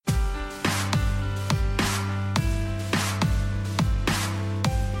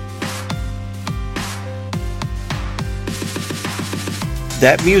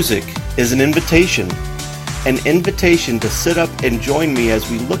That music is an invitation to sit up and join me as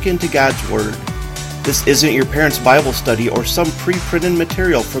we look into God's Word. This isn't your parents' Bible study or some pre-printed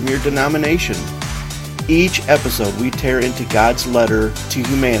material from your denomination. Each episode we tear into God's letter to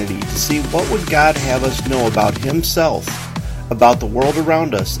humanity to see what would God have us know about Himself, about the world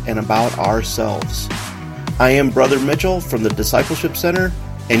around us, and about ourselves. I am Brother Mitchell from the Discipleship Center,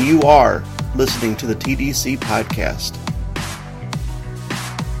 and you are listening to the TDC Podcast.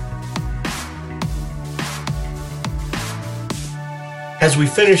 As we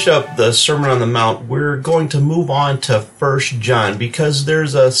finish up the Sermon on the Mount, we're going to move on to 1 John because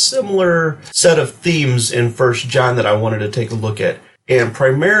there's a similar set of themes in 1 John that I wanted to take a look at. And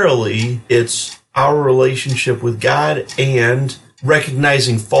primarily, it's our relationship with God and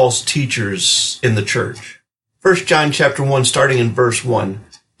recognizing false teachers in the church. 1 John chapter 1, starting in verse 1.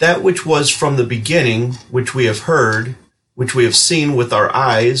 That which was from the beginning, which we have heard, which we have seen with our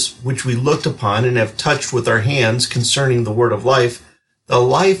eyes, which we looked upon and have touched with our hands concerning the word of life, the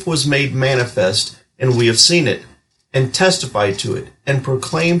life was made manifest, and we have seen it, and testified to it, and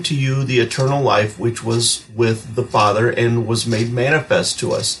proclaimed to you the eternal life which was with the Father, and was made manifest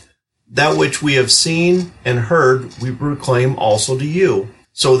to us. That which we have seen and heard we proclaim also to you,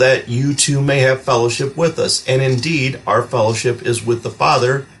 so that you too may have fellowship with us. And indeed, our fellowship is with the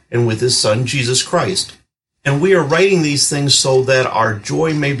Father, and with His Son, Jesus Christ. And we are writing these things so that our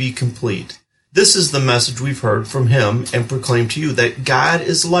joy may be complete. This is the message we've heard from Him and proclaimed to you, that God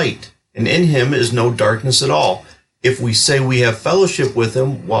is light, and in Him is no darkness at all. If we say we have fellowship with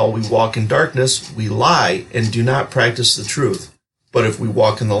Him while we walk in darkness, we lie and do not practice the truth. But if we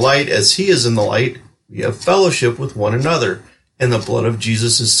walk in the light as He is in the light, we have fellowship with one another, and the blood of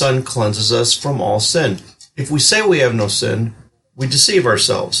Jesus His Son cleanses us from all sin. If we say we have no sin, we deceive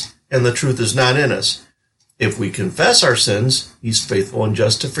ourselves, and the truth is not in us. If we confess our sins, He's faithful and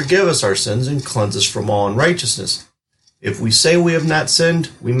just to forgive us our sins and cleanse us from all unrighteousness. If we say we have not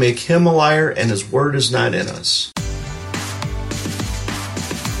sinned, we make Him a liar, and His word is not in us.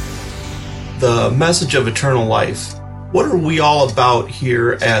 The message of eternal life. What are we all about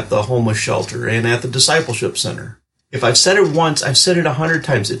here at the homeless shelter and at the Discipleship Center? If I've said it once, I've said it 100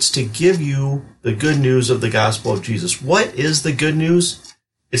 times. It's to give you the good news of the gospel of Jesus. What is the good news?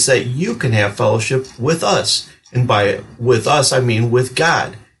 It's that you can have fellowship with us. And by with us, I mean with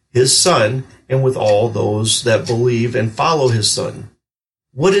God, His Son, and with all those that believe and follow His Son.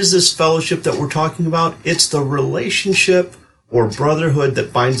 What is this fellowship that we're talking about? It's the relationship or brotherhood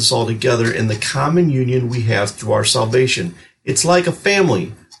that binds us all together in the common union we have through our salvation. It's like a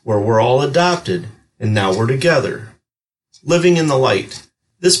family where we're all adopted, and now we're together. Living in the light.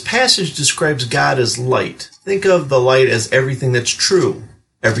 This passage describes God as light. Think of the light as everything that's true,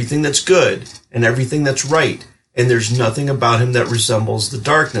 everything that's good, and everything that's right. And there's nothing about Him that resembles the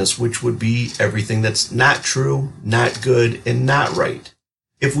darkness, which would be everything that's not true, not good, and not right.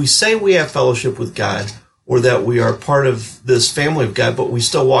 If we say we have fellowship with God, or that we are part of this family of God, but we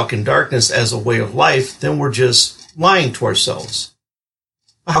still walk in darkness as a way of life, then we're just lying to ourselves.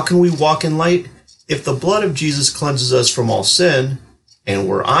 How can we walk in light? If the blood of Jesus cleanses us from all sin, and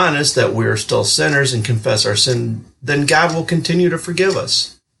we're honest that we are still sinners and confess our sin, then God will continue to forgive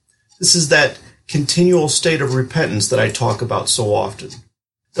us. This is that continual state of repentance that I talk about so often.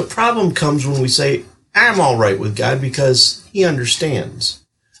 The problem comes when we say, I'm all right with God because He understands.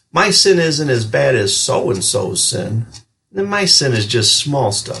 My sin isn't as bad as so-and-so's sin. Then my sin is just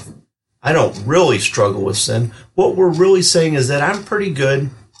small stuff. I don't really struggle with sin. What we're really saying is that I'm pretty good,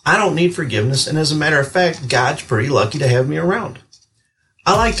 I don't need forgiveness, and as a matter of fact, God's pretty lucky to have me around.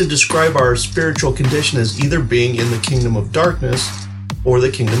 I like to describe our spiritual condition as either being in the kingdom of darkness or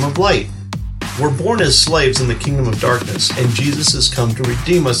the kingdom of light. We're born as slaves in the kingdom of darkness, and Jesus has come to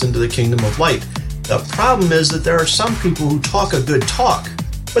redeem us into the kingdom of light. The problem is that there are some people who talk a good talk,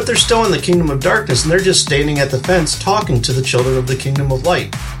 but they're still in the kingdom of darkness, and they're just standing at the fence talking to the children of the kingdom of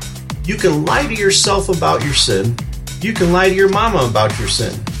light. You can lie to yourself about your sin. You can lie to your mama about your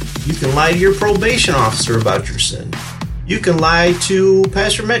sin. You can lie to your probation officer about your sin. You can lie to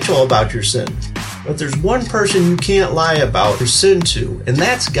Pastor Mitchell about your sin. But there's one person you can't lie about your sin to, and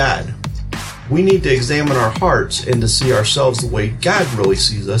that's God. We need to examine our hearts and to see ourselves the way God really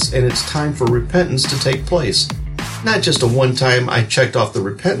sees us, and it's time for repentance to take place. Not just a one-time I checked off the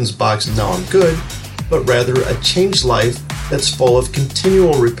repentance box and now I'm good, but rather a changed life that's full of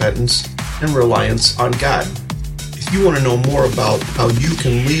continual repentance and reliance on God. If you want to know more about how you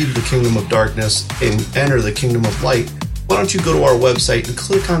can leave the kingdom of darkness and enter the kingdom of light, why don't you go to our website and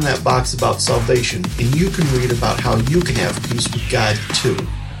click on that box about salvation, and you can read about how you can have peace with God too.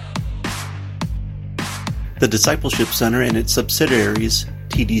 The Discipleship Center and its subsidiaries,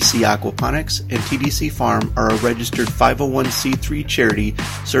 TDC Aquaponics and TDC Farm, are a registered 501c3 charity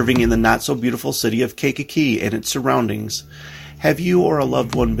serving in the not-so-beautiful city of Kankakee and its surroundings. Have you or a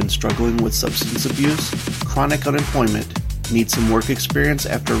loved one been struggling with substance abuse, chronic unemployment, need some work experience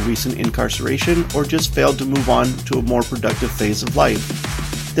after a recent incarceration, or just failed to move on to a more productive phase of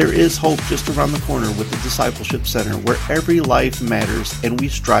life? There is hope just around the corner with the Discipleship Center, where every life matters and we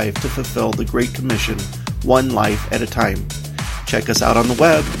strive to fulfill the Great Commission, one life at a time. Check us out on the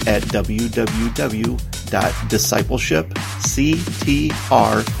web at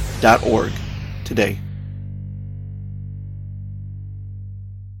www.discipleshipctr.org today.